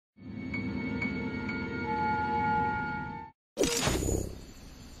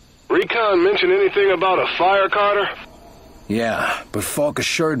recon mention anything about a fire, Carter? Yeah, but Falk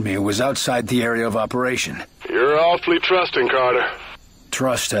assured me it was outside the area of operation. You're awfully trusting, Carter.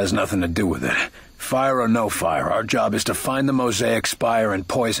 Trust has nothing to do with it. Fire or no fire, our job is to find the Mosaic Spire and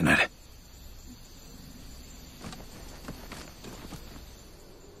poison it.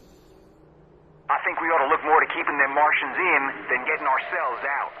 I think we ought to look more to keeping them Martians in than getting ourselves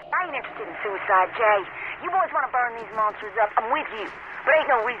out. I ain't interested in suicide, Jay. You boys want to burn these monsters up, I'm with you. But ain't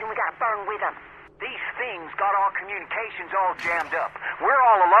no reason we gotta burn with them. These things got our communications all jammed up. We're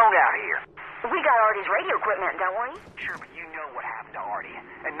all alone out here. We got Artie's radio equipment, don't we? Sure, but you know what happened to Artie.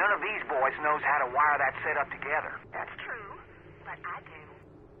 And none of these boys knows how to wire that setup together. That's true, but I do.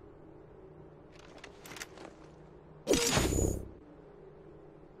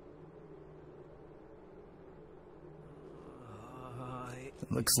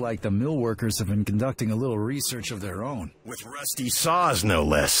 Looks like the mill workers have been conducting a little research of their own. With rusty saws, no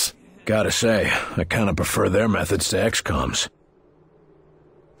less. Gotta say, I kinda prefer their methods to XCOM's.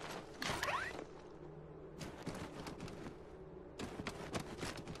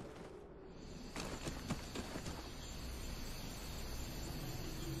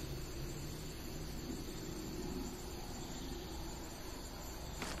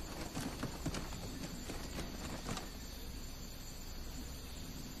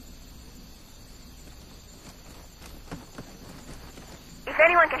 If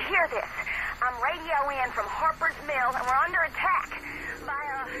anyone can hear this, I'm radioing from Harper's Mill, and we're under attack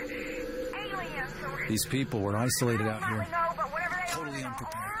by, aliens or... These people were isolated out here. No, but whatever they Totally are,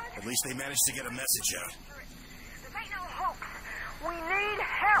 unprepared. At least they managed to get a message out. This ain't no hoax. We need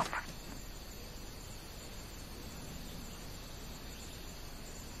help.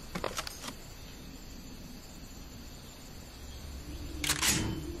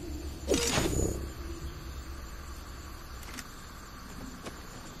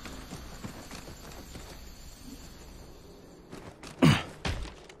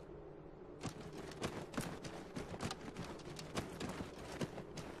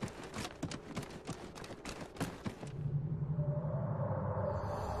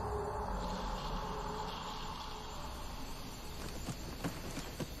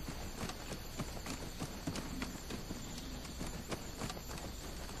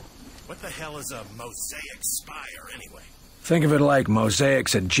 What the hell is a Mosaic Spire, anyway? Think of it like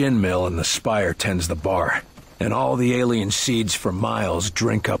Mosaic's a gin mill and the Spire tends the bar. And all the alien seeds for miles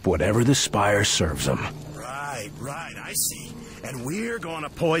drink up whatever the Spire serves them. Right, I see. And we're gonna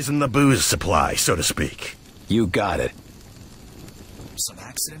poison the booze supply, so to speak. You got it. Some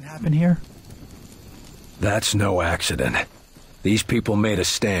accident happened here? That's no accident. These people made a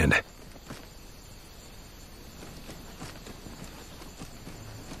stand.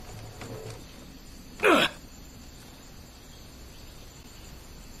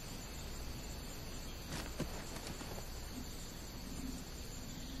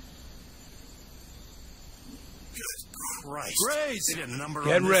 Christ. Grace! They did a number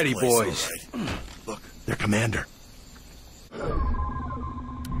Get on this ready, place, boys. all right. Look, their commander.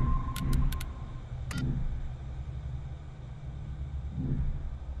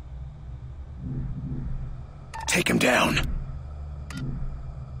 Take him down.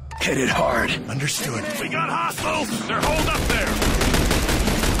 Hit it hard. Understood. We got hostiles! They're holed up there!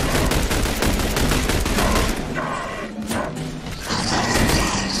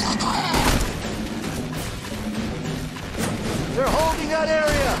 They're holding that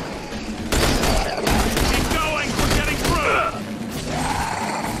area! Keep going! We're getting through!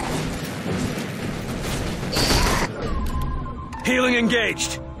 Healing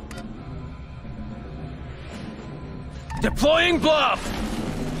engaged. Deploying bluff.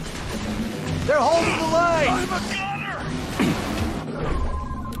 They're holding the line! I'm a gunner!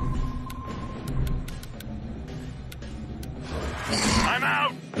 I'm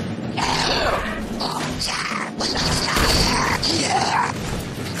out!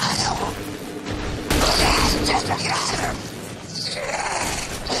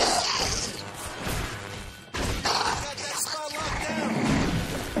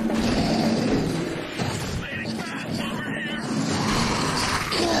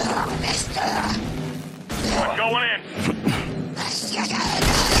 I'm going in.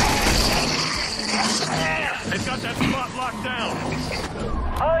 They've got that spot locked down.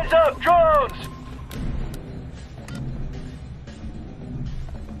 Eyes up, drones!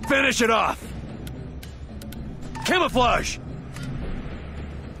 Finish it off. Camouflage.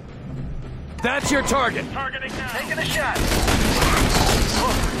 That's your target. Targeting now. Taking a shot!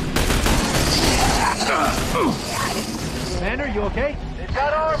 Commander, you okay? They've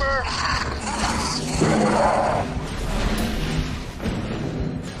got armor!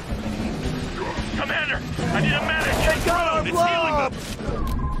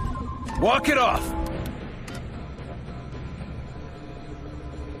 Walk it off!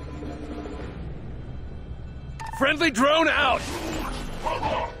 Friendly drone out!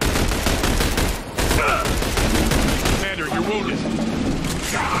 Commander, you're wounded.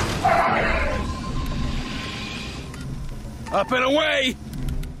 Up and away!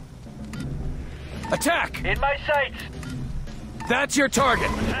 Attack! In my sights. That's your target!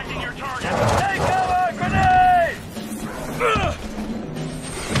 Attacking your target. Take cover! Grenade!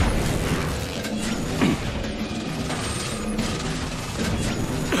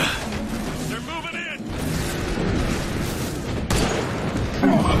 They're moving in.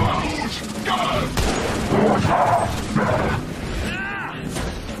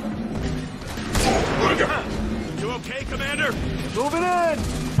 You okay, Commander? Moving in!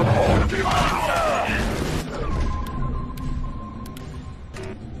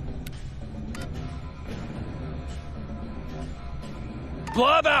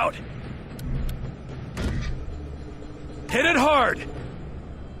 Blob out! Hit it hard!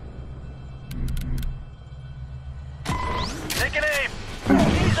 Take an aim.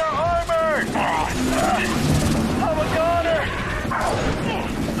 These are armored. I'm a goner.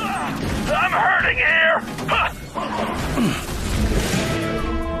 I'm hurting here.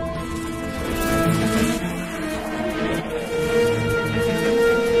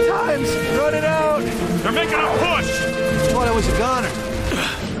 Time's running out! They're making a push. Thought I was a goner.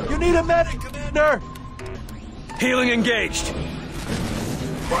 You need a medic, Commander! Healing engaged!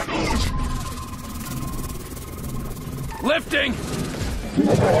 Lifting! How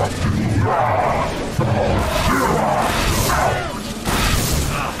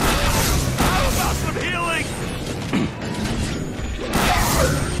about some healing?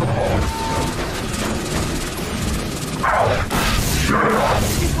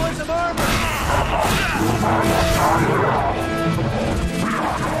 These boys have armor!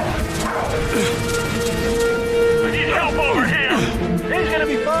 I need help over here. He's gonna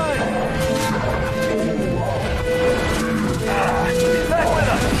be fine! He's back with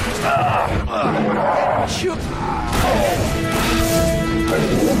us. Shoot!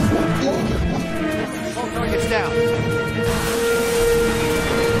 All targets down.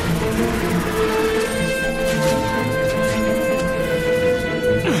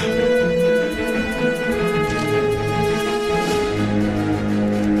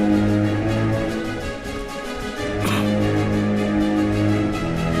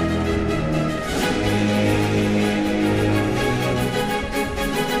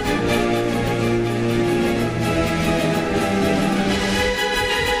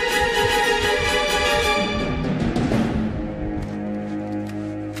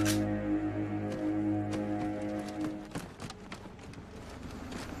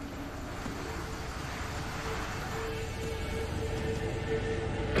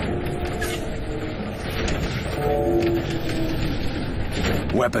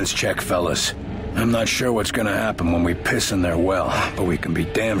 Weapons check, fellas. I'm not sure what's gonna happen when we piss in their well, but we can be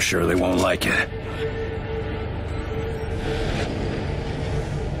damn sure they won't like it.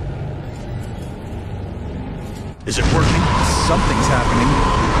 Is it working? Something's happening.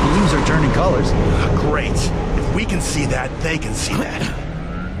 Balloons are turning colors. Great. If we can see that, they can see that.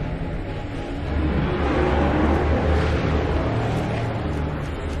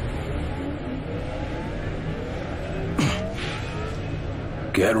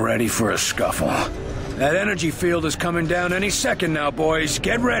 Get ready for a scuffle. That energy field is coming down any second now, boys.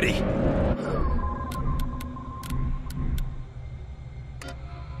 Get ready.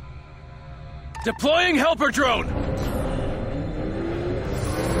 Deploying helper drone!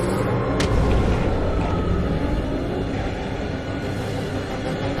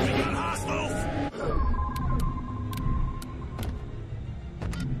 We got hostiles.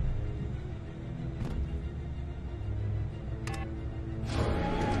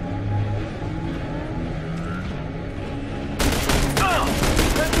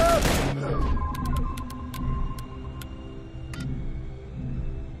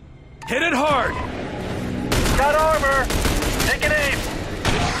 Hit it hard! Got armor. Take an aim.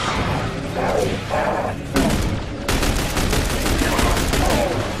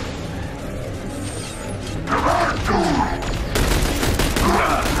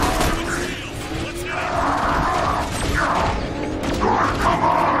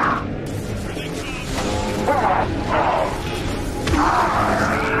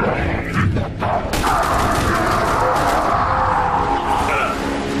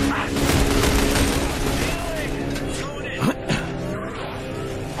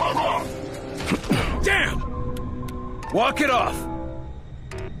 Walk it off!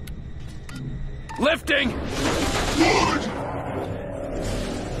 Lifting!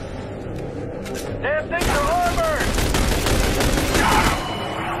 Damn things are armored!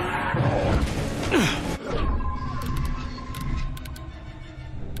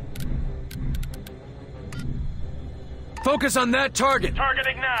 Focus on that target!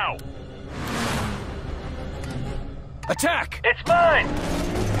 Targeting now! Attack! It's mine!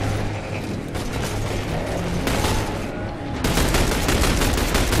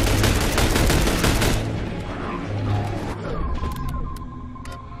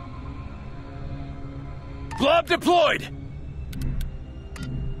 Blob deployed!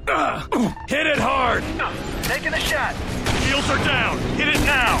 Hit it hard! Taking a shot! Shields are down! Hit it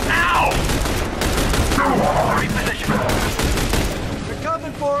now! Ow! Reposition! They're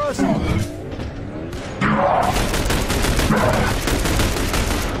coming for us!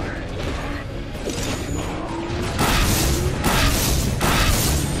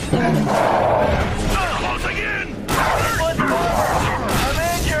 Closing in! What's over? I'm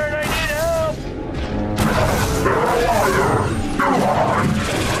injured! I need help!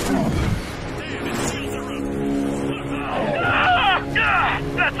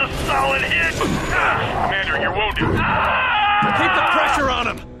 That's a solid hit! Commander, you're wounded. Keep the pressure on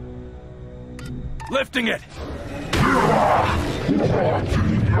him! Lifting it!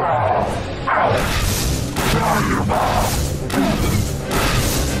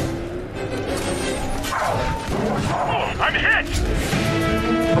 I'm hit!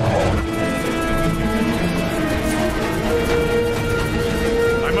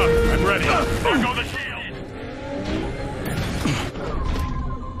 I'm up. I'm ready. There go the shield.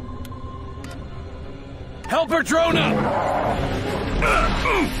 Helper drone up!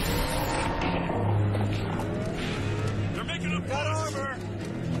 They're making a got armor.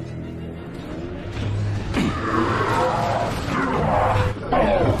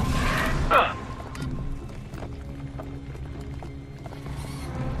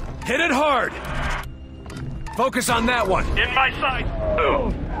 Hit it hard! Focus on that one! In my sight.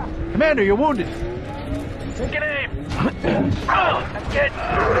 Commander, you're wounded. Take an aim. I'm getting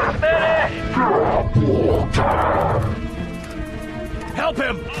medic. Help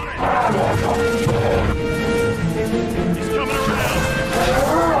him! He's coming around.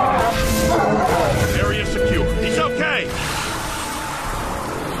 Area secure. He's okay.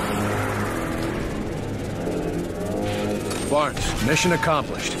 Barnes, mission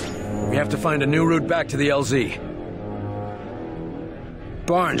accomplished. We have to find a new route back to the LZ.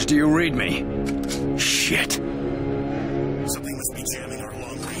 Barnes, do you read me? Shit. Something must be jamming our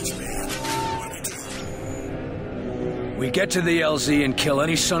long-range man. What do we do? We get to the LZ and kill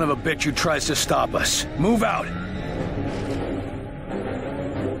any son of a bitch who tries to stop us. Move out!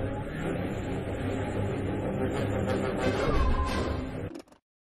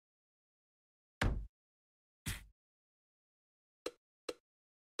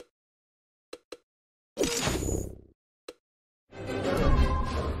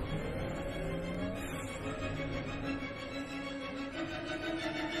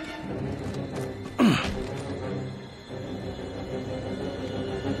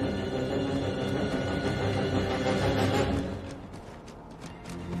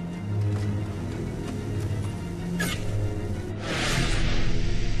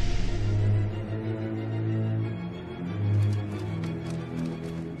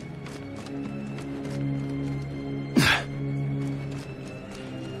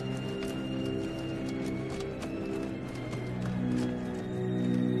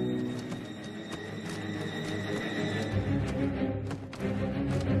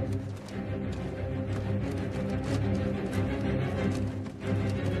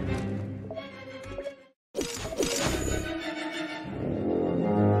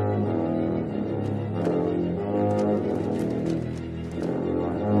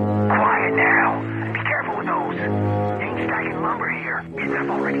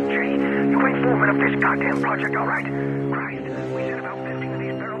 Goddamn project, all right? Christ, we sent about 50 of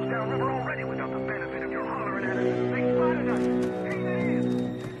these barrels downriver already without the benefit of your hollering at us. They spotted us.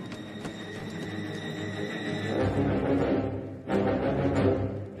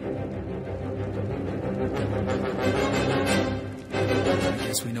 Hey, I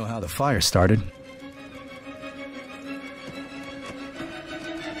guess we know how the fire started.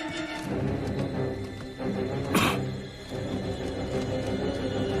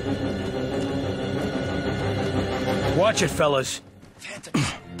 Watch it, fellas.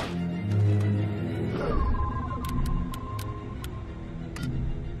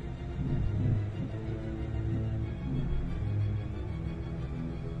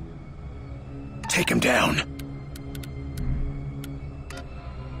 Take him down.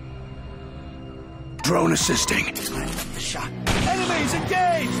 Drone assisting. Shot. Enemies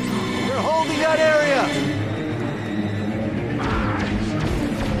engaged! We're holding that area!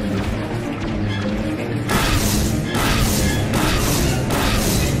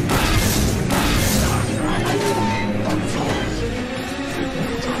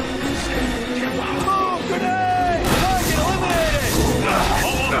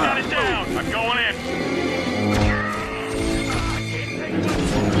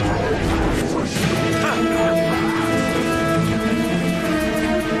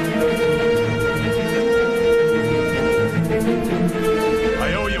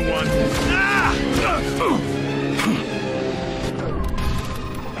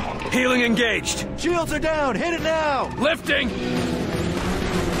 Healing engaged. Shields are down! Hit it now! Lifting!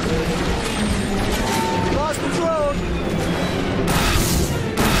 Lost the drone!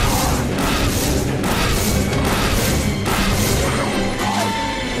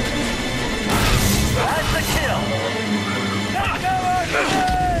 That's the kill! Take cover!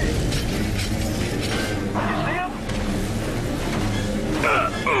 Grenade! You see him?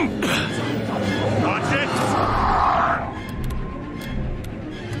 Watch it!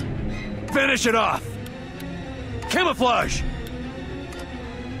 Finish it off! Camouflage!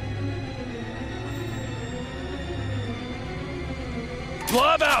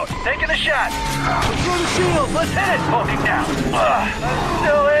 Blob out! Taking a shot! Through the shields! Let's Hit it! Poking down! I'm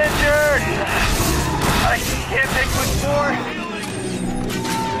still injured! I can't take much more!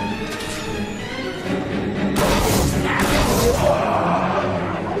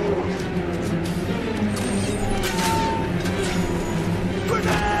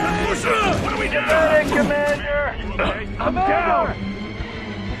 What are we doing? Get it, Commander! I'm down!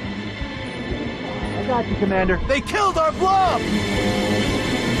 I got you, Commander. They killed our blob!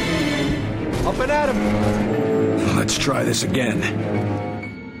 Up and at him! Let's try this again.